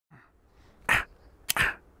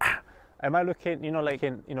Am I looking, you know, like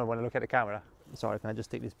in, you know, when I look at the camera? Sorry, can I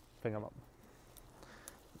just take this thing up?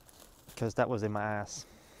 Because that was in my ass.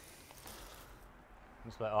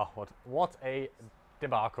 Just like, oh, what a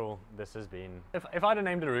debacle this has been. If I'd have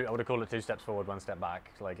named it a route, I would have called it 2 steps forward, 1 step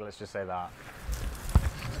back. Like, let's just say that.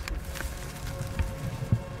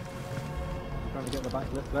 Trying to get the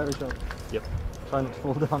back lift very short. Yep. Trying not to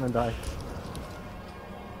fall down and die.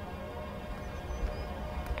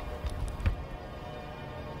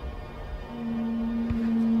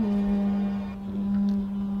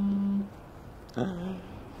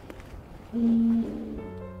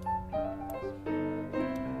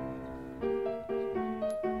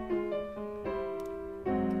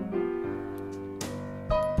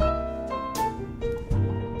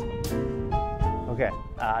 Okay,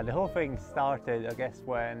 the whole thing started, I guess,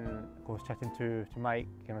 when I was chatting to Mike,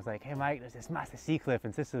 and I was like, "Hey Mike, there's this massive sea cliff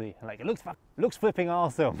in Sicily, and like it looks flipping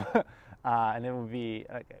awesome," and it would be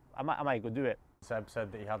like, I might go do it. Seb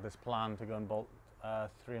said that he had this plan to go and bolt a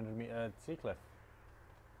 300-meter sea cliff,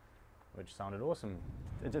 which sounded awesome.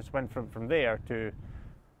 It just went from there to,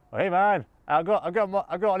 oh, "Hey man, I got an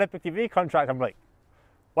EpicTV contract." I'm like,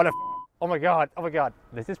 "What the? Oh my god!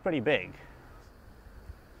 This is pretty big."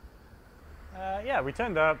 Yeah, we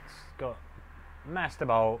turned up, got messed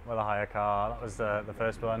about with a hire car. That was the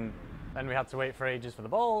first one. Then we had to wait for ages for the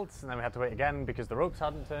bolts, and then we had to wait again because the ropes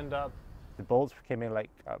hadn't turned up. The bolts came in like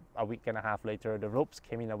a week and a half later. The ropes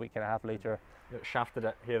came in a week and a half later. It shafted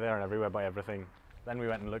it here, there, and everywhere by everything. Then we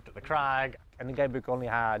went and looked at the crag. And the guidebook only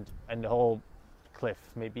had, in the whole cliff,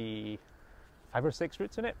 maybe 5 or 6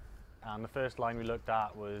 routes in it. And the first line we looked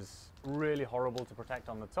at was really horrible to protect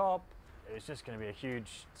on the top. It was just going to be a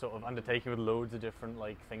huge sort of undertaking with loads of different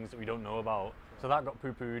like things that we don't know about. So that got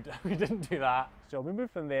poo-pooed. We didn't do that. So we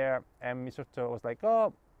moved from there, and we sort of was like,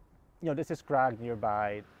 oh, you know, this is crag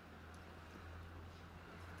nearby.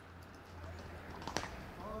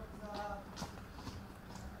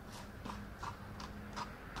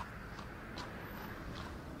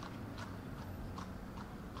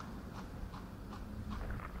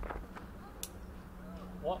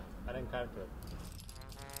 What? I didn't count it.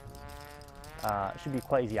 Should be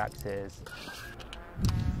quite easy access.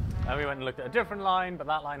 Then we went and looked at a different line, but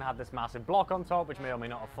that line had this massive block on top, which may or may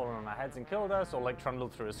not have fallen on our heads and killed us, or like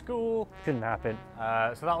trundled through a school. Couldn't happen.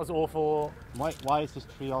 So that was awful. Why is this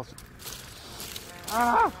tree also?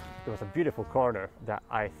 Ah! There was a beautiful corner that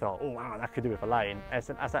I thought, oh wow, that could do with a line.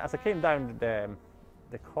 As I came down the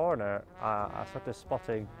corner, I started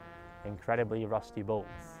spotting incredibly rusty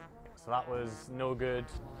bolts. So that was no good.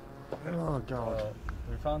 Oh god.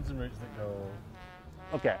 We found some routes that go.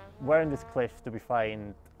 Okay, where in this cliff do we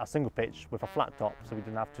find a single pitch with a flat top, so we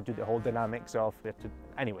didn't have to do the whole dynamics of it?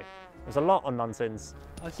 Anyway, there's a lot of nonsense.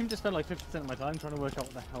 I seem to spend like 50% of my time trying to work out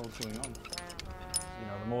what the hell's going on. You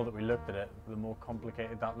know, the more that we looked at it, the more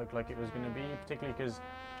complicated that looked like it was going to be, particularly because,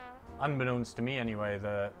 unbeknownst to me anyway,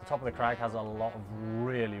 the top of the crag has a lot of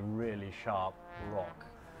really, really sharp rock.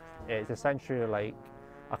 It's essentially like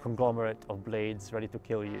a conglomerate of blades ready to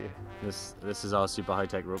kill you. This is our super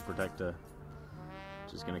high-tech rope protector,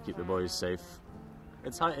 which is going to keep the boys safe.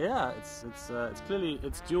 It's high, yeah. It's clearly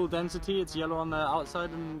it's dual density. It's yellow on the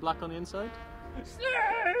outside and black on the inside.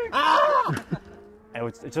 Snake! Ah!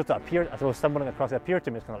 It just appeared as I was stumbling across. It appeared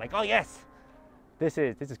to me, it's kind of like, oh yes, this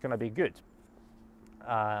is going to be good.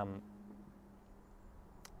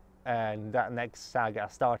 And that next saga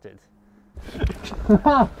started.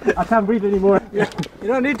 I can't breathe anymore. You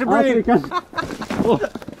don't need to breathe.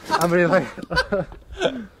 I'm really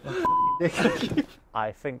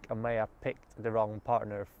I think I may have picked the wrong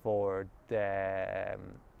partner for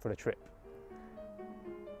the trip.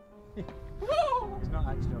 It's not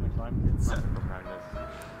actually on the climb, it's around us.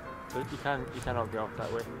 But you cannot go off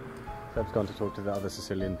that way. Seb's gone to talk to the other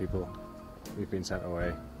Sicilian people. We've been sent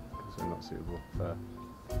away because we're not suitable for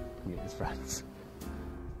meet his friends.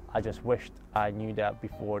 I just wished I knew that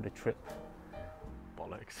before the trip.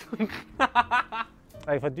 Bollocks.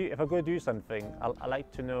 If I go do something, I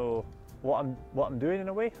like to know what I'm doing in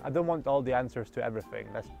a way. I don't want all the answers to everything.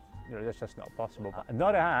 That's just not possible. On the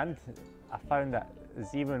other hand, I found that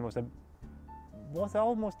Zeemon was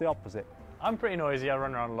almost the opposite. I'm pretty noisy. I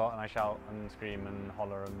run around a lot and I shout and scream and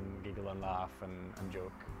holler and giggle and laugh and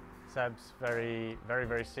joke. Seb's very, very,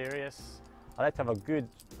 very serious. I like to have a good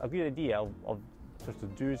idea of sort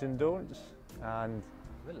of do's and don'ts, and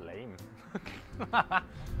a bit lame.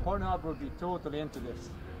 Pornhub would be totally into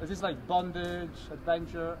this. Is this like bondage,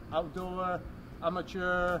 adventure, outdoor,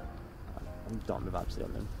 amateur? I'm done with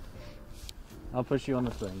abseiling. I'll push you on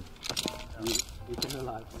the thing. You can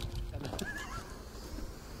relax.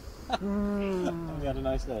 We had a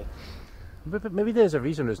nice day. Maybe there's a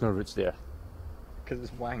reason there's no roots there. Because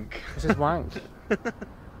it's wank. This is wank.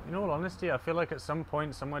 In all honesty, I feel like at some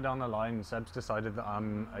point, somewhere down the line, Seb's decided that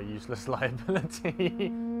I'm a useless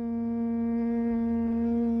liability.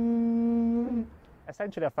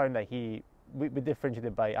 Essentially, I found that we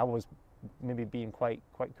differentiated by I was maybe being quite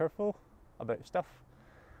careful about stuff.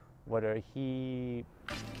 Whether he,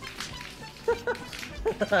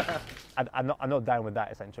 I'm not down with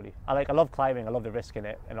that. Essentially, I love climbing. I love the risk in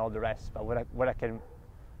it and all the rest. But where I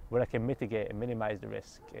can mitigate and minimize the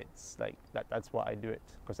risk, it's like that's what I do it,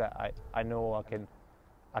 because I know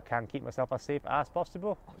I can keep myself as safe as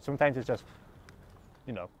possible. Sometimes it's just,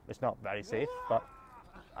 you know, it's not very safe, but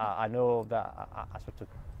I know that I sort of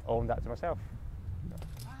own that to myself.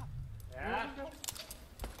 Yeah.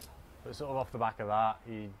 But sort of off the back of that,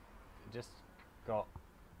 he just got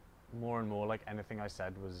more and more like anything I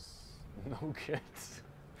said was no good.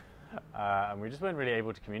 And we just weren't really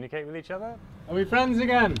able to communicate with each other. Are we friends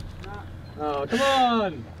again? Oh, come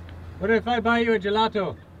on! What if I buy you a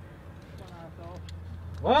gelato?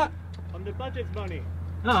 What? On the budget money.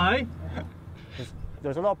 Aye.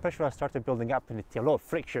 There's a lot of pressure that started building up in the team, a lot of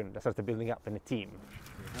friction that started building up in the team.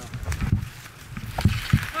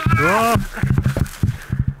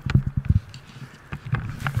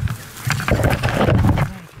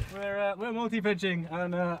 We're multi-pitching,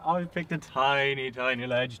 and I've picked a tiny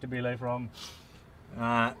ledge to belay from.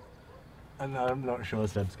 And I'm not sure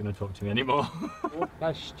Seb's going to talk to me anymore.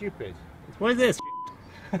 That's stupid. What is this?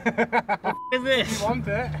 What is this? You want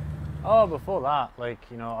it? Oh, before that, like,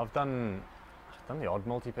 you know, I've done the odd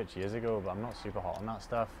multi-pitch years ago, but I'm not super hot on that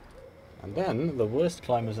stuff. And then the worst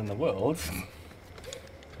climbers in the world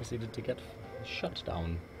proceeded to get shut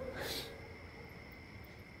down.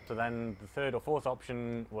 So then the third or fourth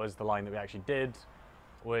option was the line that we actually did,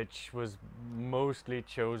 which was mostly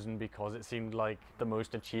chosen because it seemed like the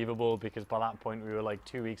most achievable, because by that point we were like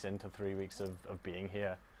 2 weeks into 3 weeks of being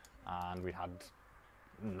here, and we had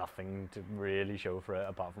nothing to really show for it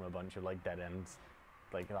apart from a bunch of like dead ends.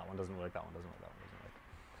 Like, that one doesn't work, that one doesn't work, that one doesn't work.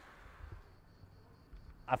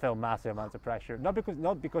 I felt massive amounts of pressure, not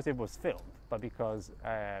because it was filmed, but because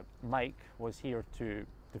Mike was here to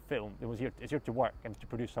film. It's here to work and to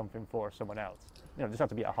produce something for someone else. You know, it doesn't have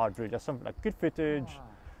to be a hard route, just something like good footage.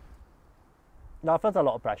 No, I felt a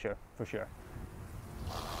lot of pressure for sure.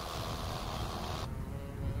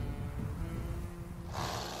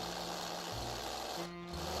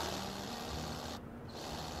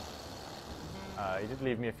 He did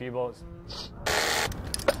leave me a few bolts.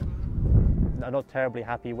 I'm not terribly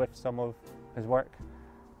happy with some of his work.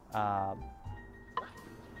 Man's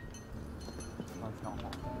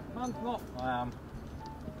not. I am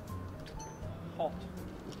hot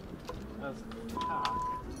as heck.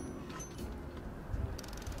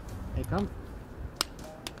 Hey, come.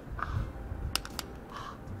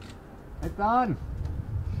 It's done.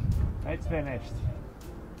 It's finished.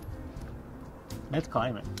 Let's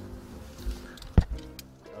climb it.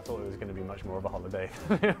 I thought it was going to be much more of a holiday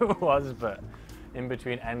than it was, but in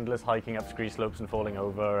between endless hiking up scree slopes and falling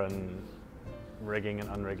over and rigging and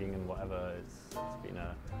unrigging and whatever, it's been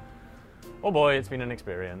a... Oh boy, it's been an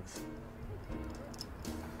experience.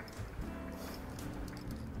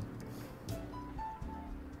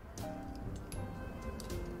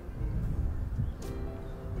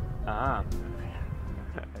 Ah,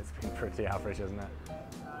 it's been pretty average, isn't it?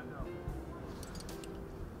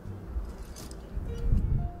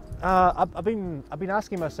 I've been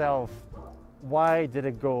asking myself, why did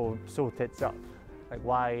it go so tits up? Like,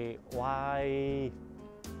 why?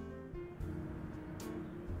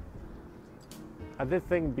 I did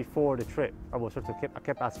think before the trip, I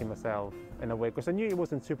kept asking myself in a way, because I knew he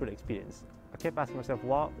wasn't super experienced. I kept asking myself,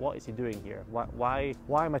 what is he doing here? Why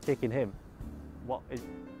am I taking him? What is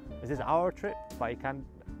this our trip? But he can't.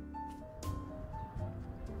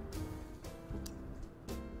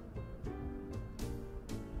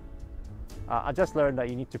 I just learned that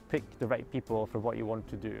you need to pick the right people for what you want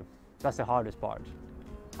to do. That's the hardest part.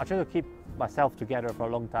 I try to keep myself together for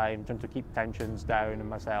a long time, trying to keep tensions down in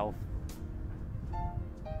myself.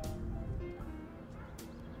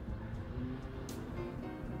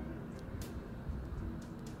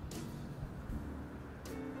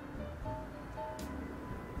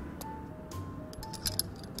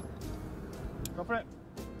 Go for it.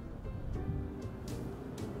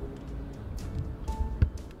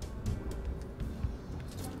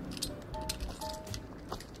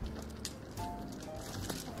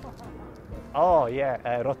 Oh yeah,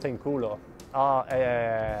 rotten culo.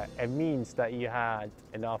 It means that you had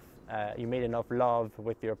enough, you made enough love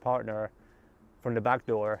with your partner from the back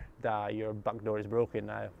door that your back door is broken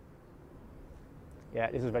now. Yeah,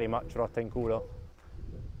 this is very much rotting cool.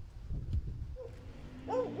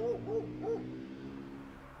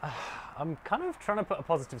 I'm kind of trying to put a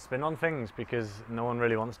positive spin on things because no one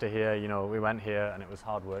really wants to hear, you know, we went here and it was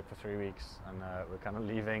hard work for 3 weeks and we're kind of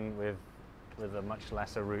leaving with a much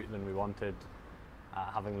lesser route than we wanted,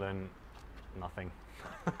 having learned nothing.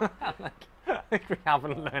 Like we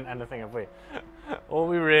haven't learned anything, have we? All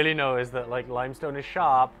we really know is that like limestone is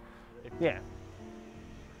sharp. Yeah.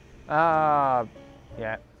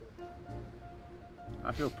 Yeah.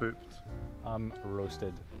 I feel pooped. I'm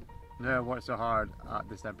roasted. Never worked so hard at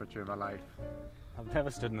this temperature in my life. I've never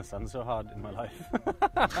stood in the sun so hard in my life.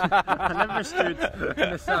 I never stood in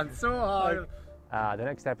the sun so hard. The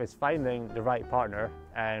next step is finding the right partner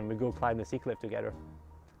and we go climb the sea cliff together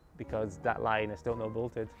because that line is still not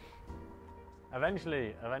bolted.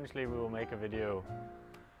 Eventually we will make a video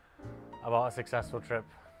about a successful trip.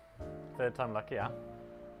 Third time lucky, yeah?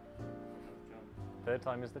 Third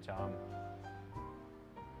time is the charm.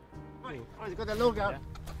 Oh, he's got the logo. Yeah.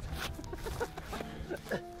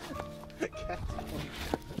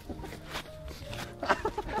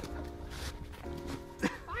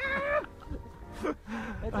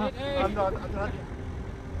 I'm not.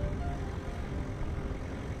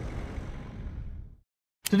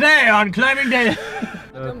 Today on Climbing Day.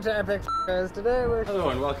 Welcome to Epic guys. Today we're... Hello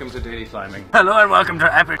and welcome to Daily Climbing. Hello and welcome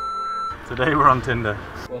to Epic. Today we're on Tinder.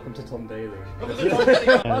 Welcome to Tom Daly.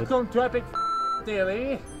 Welcome to Epic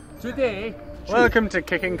Daily. Today. Welcome to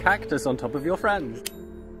kicking cactus on top of your friends.